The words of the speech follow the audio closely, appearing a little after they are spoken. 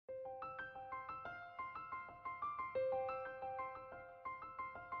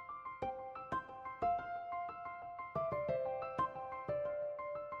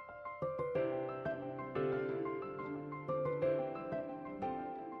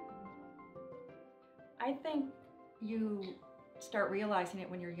I think you start realizing it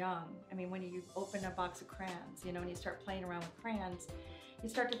when you're young. I mean, when you open a box of crayons, you know, and you start playing around with crayons, you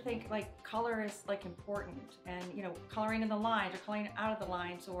start to think like color is like important, and you know, coloring in the lines or coloring out of the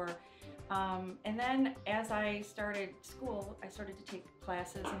lines, or and then as I started school, I started to take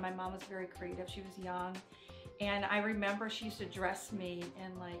classes, and my mom was very creative. She was young, and I remember she used to dress me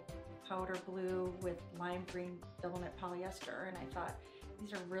in like powder blue with lime green filament polyester, and I thought,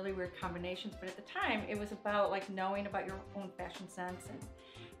 these are really weird combinations, but at the time it was about like knowing about your own fashion sense,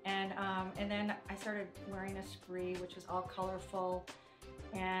 and then I started wearing a spree, which was all colorful,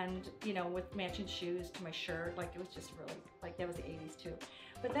 and you know, with matching shoes to my shirt. Like, it was just really, like, that was the 80s too.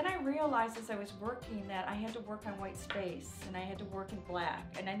 But then I realized as I was working that I had to work on white space, and I had to work in black.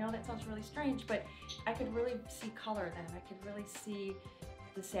 And I know that sounds really strange, but I could really see color then. I could really see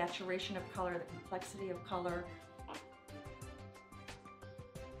the saturation of color, the complexity of color,